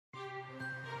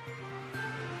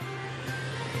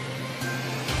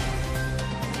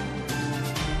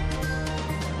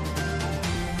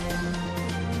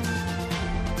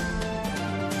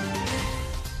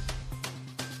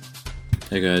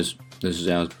Hey guys, this is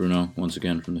Alex Bruno, once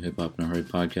again from the Hip Hop in a Hurry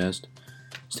podcast.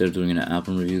 Instead of doing an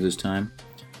album review this time,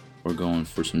 we're going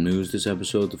for some news this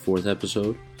episode, the fourth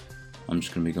episode. I'm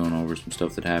just going to be going over some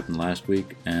stuff that happened last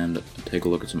week and take a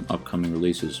look at some upcoming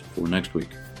releases for next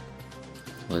week.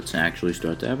 Let's actually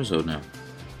start the episode now.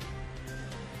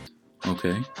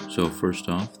 Okay, so first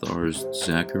off, the artist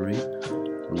Zachary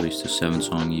released a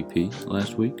 7-song EP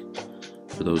last week.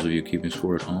 For those of you keeping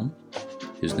score at home,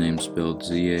 his name's spelled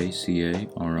Zachary.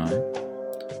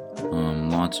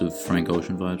 Lots of Frank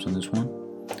Ocean vibes on this one.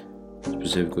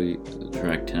 Specifically, the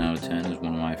track 10 out of 10 is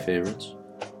one of my favorites.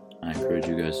 I encourage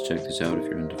you guys to check this out if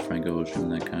you're into Frank Ocean,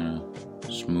 that kind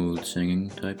of smooth singing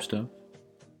type stuff.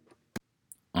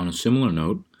 On a similar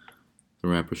note, the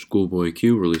rapper Schoolboy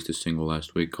Q released a single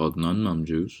last week called Nun Mum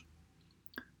Juice.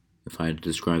 If I had to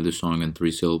describe this song in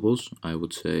 3 syllables, I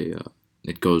would say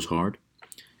it goes hard.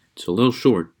 It's a little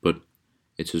short, but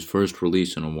it's his first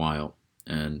release in a while,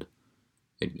 and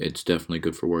it's definitely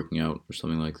good for working out or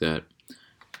something like that.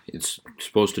 It's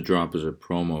supposed to drop as a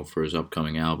promo for his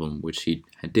upcoming album, which he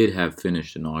did have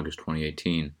finished in August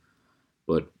 2018,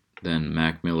 but then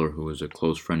Mac Miller, who was a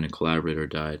close friend and collaborator,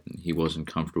 died, and he wasn't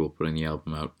comfortable putting the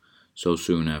album out so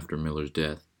soon after Miller's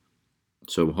death.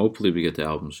 So hopefully we get the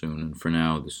album soon, and for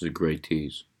now, this is a great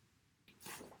tease.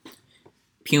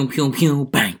 Pew, pew, pew,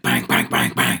 bang, bang, bang,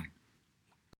 bang, bang.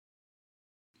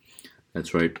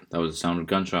 That's right, that was the sound of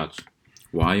gunshots.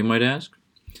 Why, you might ask?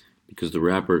 Because the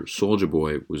rapper Soulja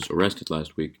Boy was arrested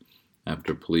last week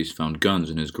after police found guns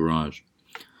in his garage.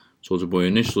 Soulja Boy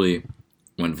initially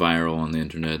went viral on the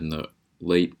internet in the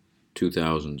late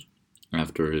 2000s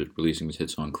after releasing his hit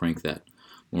song Crank That.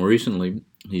 More recently,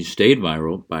 he stayed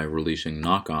viral by releasing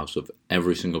knockoffs of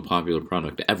every single popular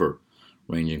product ever,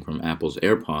 ranging from Apple's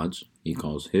AirPods, he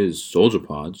calls his Soulja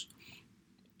Pods,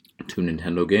 to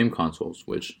Nintendo game consoles,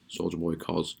 which Soulja Boy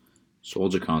calls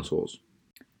Soulja Consoles.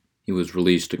 He was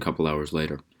released a couple hours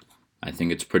later. I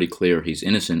think it's pretty clear he's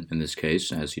innocent in this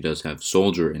case, as he does have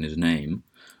Soldier in his name,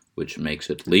 which makes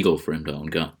it legal for him to own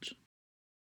guns.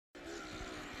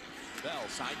 Bell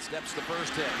sidesteps the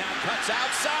first hit, now cuts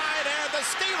outside, and the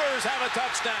Steelers have a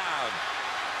touchdown.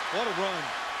 What a run.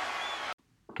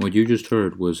 What you just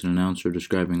heard was an announcer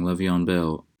describing Le'Veon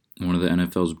Bell, one of the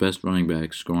NFL's best running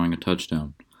backs, scoring a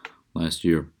touchdown last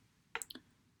year.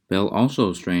 Bell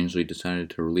also strangely decided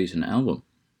to release an album,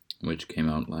 which came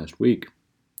out last week.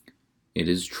 It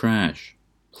is trash.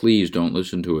 Please don't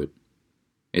listen to it.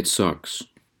 It sucks.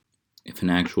 If an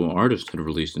actual artist had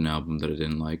released an album that I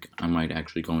didn't like, I might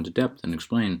actually go into depth and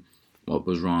explain what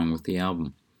was wrong with the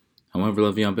album. However,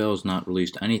 Le'Veon Bell has not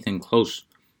released anything close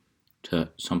to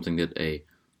something that a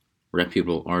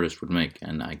reputable artist would make,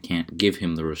 and I can't give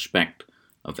him the respect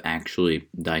of actually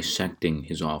dissecting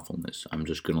his awfulness. I'm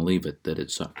just going to leave it that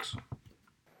it sucks.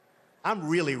 I'm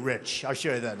really rich. I'll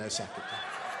show you that in a second.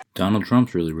 Donald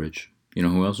Trump's really rich. You know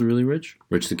who else is really rich?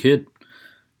 Rich the Kid.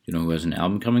 You know who has an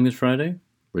album coming this Friday?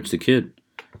 Rich the Kid.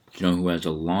 Do you know who has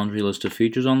a laundry list of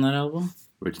features on that album?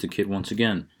 Rich the Kid once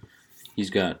again.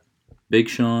 He's got Big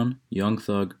Sean, Young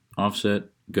Thug, Offset,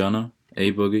 Gunna,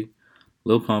 A Boogie,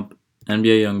 Lil Pump,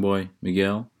 NBA Youngboy,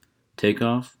 Miguel,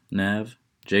 Takeoff, Nav,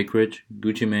 Jake Rich,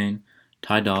 Gucci Mane,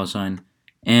 Ty Dolla $ign,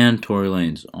 and Tory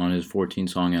Lanez on his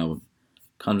 14-song album.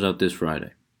 Comes out this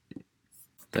Friday.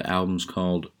 The album's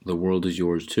called The World Is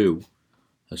Yours 2,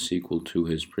 a sequel to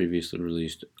his previously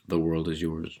released The World Is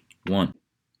Yours 1.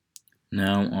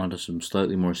 Now on to some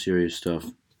slightly more serious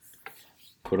stuff.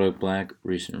 Kodak Black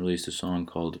recently released a song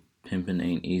called Pimpin'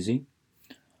 Ain't Easy.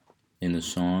 In the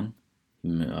song,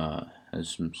 he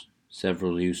has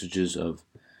several usages of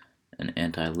an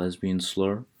anti-lesbian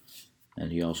slur,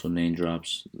 and he also name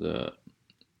drops the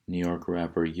New York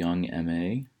rapper Young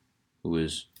M.A., who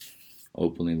is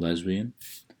openly lesbian.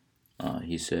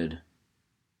 He said,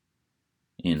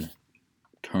 in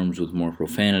terms with more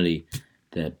profanity,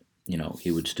 that,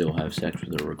 he would still have sex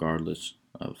with her regardless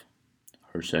of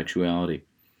her sexuality.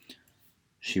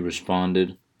 She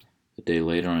responded a day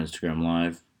later on Instagram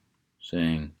Live,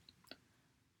 saying,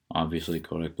 obviously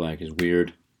Kodak Black is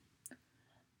weird.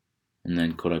 And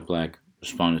then Kodak Black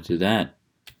responded to that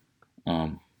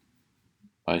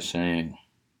by saying,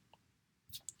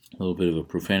 a little bit of a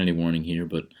profanity warning here,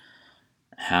 but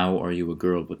how are you a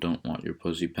girl but don't want your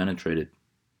pussy penetrated?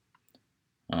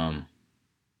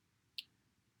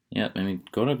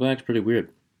 Kodak Black's pretty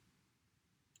weird.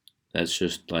 That's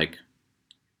just like,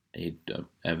 he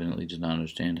evidently does not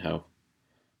understand how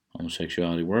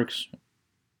homosexuality works.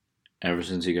 Ever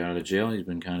since he got out of jail, he's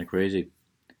been kind of crazy.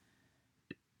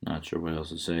 Not sure what else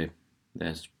to say.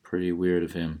 That's pretty weird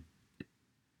of him.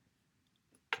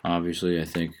 Obviously, I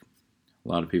think A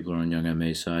lot of people are on Young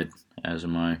M.A.'s side, as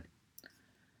am I.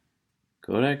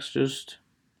 Kodak's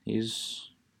he's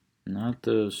not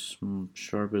the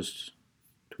sharpest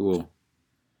tool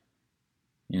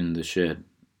in the shed,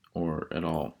 or at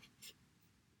all.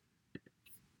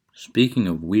 Speaking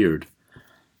of weird,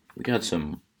 we got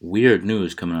some weird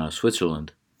news coming out of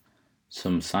Switzerland.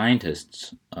 Some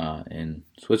scientists in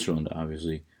Switzerland,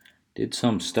 obviously, did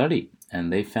some study,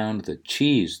 and they found that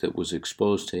cheese that was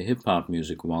exposed to hip-hop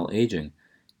music while aging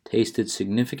tasted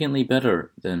significantly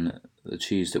better than the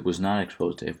cheese that was not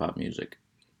exposed to hip-hop music.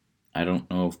 I don't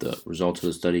know if the results of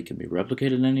the study can be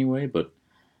replicated in any way, but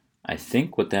I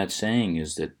think what that's saying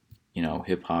is that,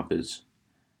 hip-hop is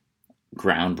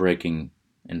groundbreaking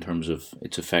in terms of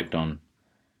its effect on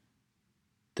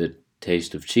the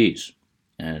taste of cheese.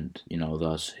 And,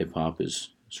 thus hip-hop is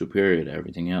superior to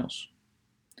everything else,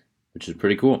 which is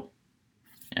pretty cool.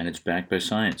 And it's backed by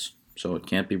science, so it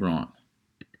can't be wrong.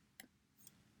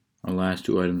 Our last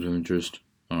two items of interest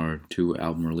are two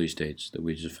album release dates that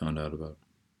we just found out about.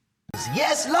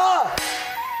 Yes, Lord!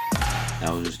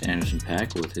 That was just Anderson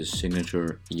 .Paak with his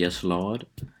signature Yes, Lord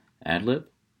ad-lib.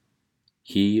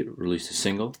 He released a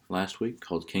single last week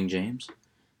called King James.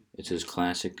 It's his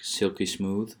classic silky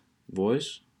smooth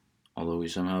voice, although he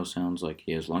somehow sounds like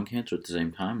he has lung cancer at the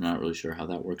same time. I'm not really sure how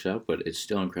that works out, but it's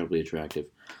still incredibly attractive.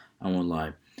 I won't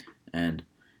lie. And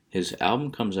his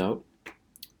album comes out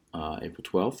April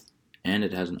 12th, and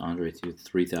it has an Andre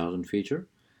 3000 feature.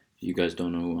 If you guys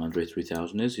don't know who Andre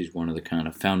 3000 is, he's one of the kind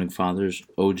of founding fathers,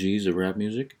 OGs of rap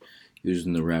music,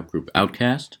 using the rap group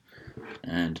Outkast,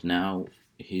 and now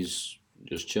he's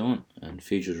just chilling, and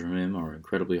features from him are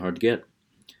incredibly hard to get.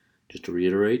 Just to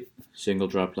reiterate, single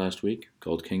dropped last week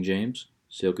called King James,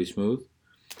 silky smooth.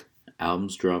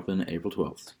 Album's dropping April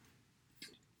 12th.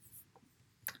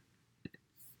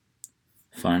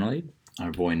 Finally,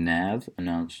 our boy Nav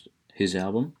announced his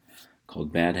album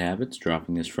called Bad Habits,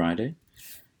 dropping this Friday.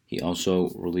 He also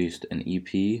released an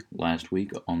EP last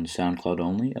week on SoundCloud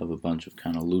only of a bunch of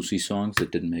kind of loosey songs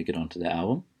that didn't make it onto the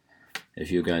album.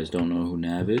 If you guys don't know who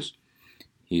Nav is,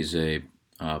 he's a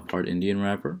part Indian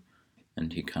rapper,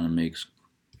 and he kind of makes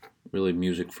really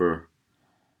music for,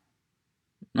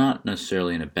 not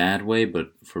necessarily in a bad way,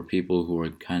 but for people who are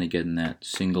kind of getting that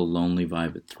single lonely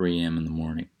vibe at 3 a.m. in the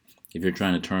morning. If you're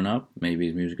trying to turn up, maybe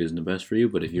his music isn't the best for you,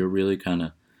 but if you're really kind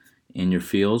of in your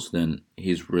feels, then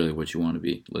he's really what you want to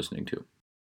be listening to.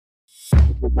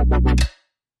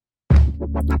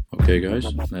 Okay guys,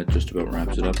 that just about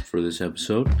wraps it up for this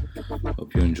episode.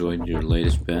 Hope you enjoyed your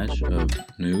latest batch of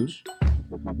news.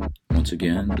 Once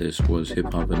again, this was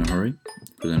Hip Hop in a Hurry,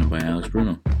 presented by Alex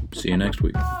Bruno. See you next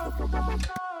week.